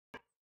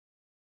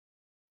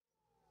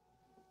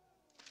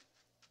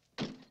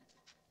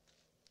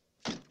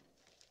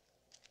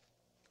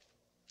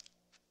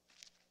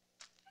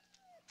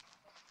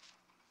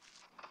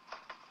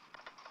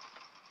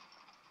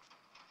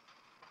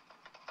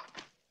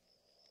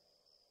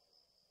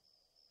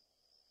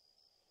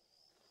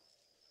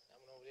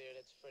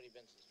Freddie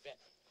Benson's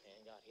vet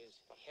and got his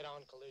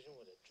head-on collision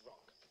with a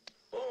drunk.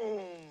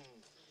 Boom!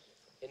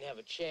 Didn't have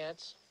a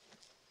chance.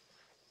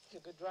 He's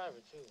a good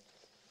driver, too.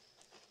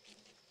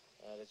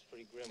 That's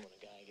pretty grim when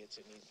a guy gets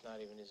it and it's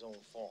not even his own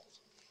fault.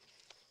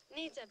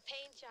 Needs a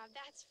paint job,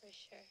 that's for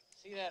sure.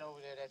 See that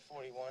over there, that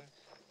 41?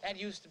 That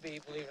used to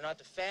be, believe it or not,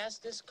 the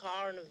fastest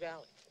car in the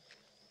valley.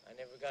 I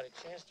never got a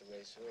chance to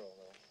race Earl,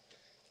 though.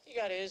 He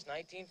got his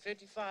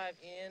 1955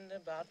 in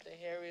about the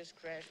hairiest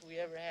crash we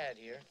ever had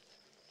here.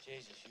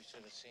 Jesus, you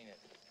should have seen it.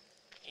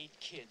 8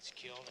 kids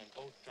killed and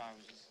both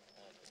drivers.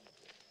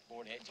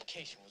 Board of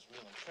Education was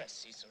real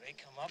impressed, see, so they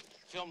come up,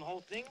 film the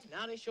whole thing.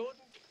 Now they show it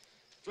in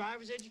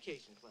driver's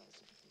education class.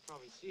 You'll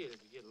probably see it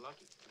if you get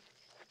lucky.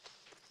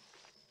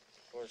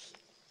 Of course,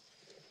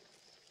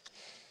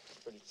 it's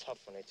pretty tough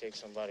when they take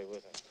somebody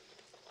with them.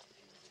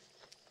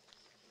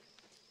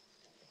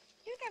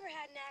 You never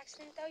had an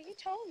accident, though. You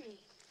told me.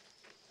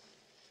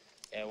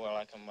 Yeah, well,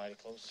 I come mighty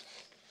close.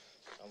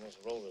 I almost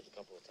rolled it a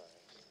couple of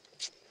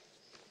times.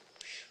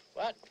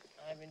 But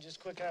I've been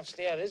just quick enough to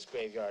stay out of this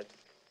graveyard.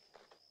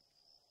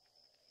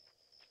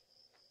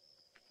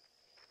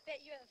 Bet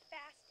you're the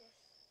fastest.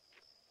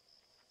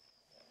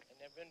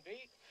 Ain't never been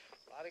beat.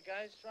 A lot of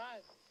guys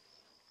tried.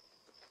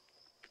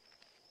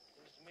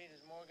 Seems to me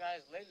there's more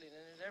guys lately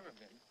than there's ever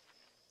been.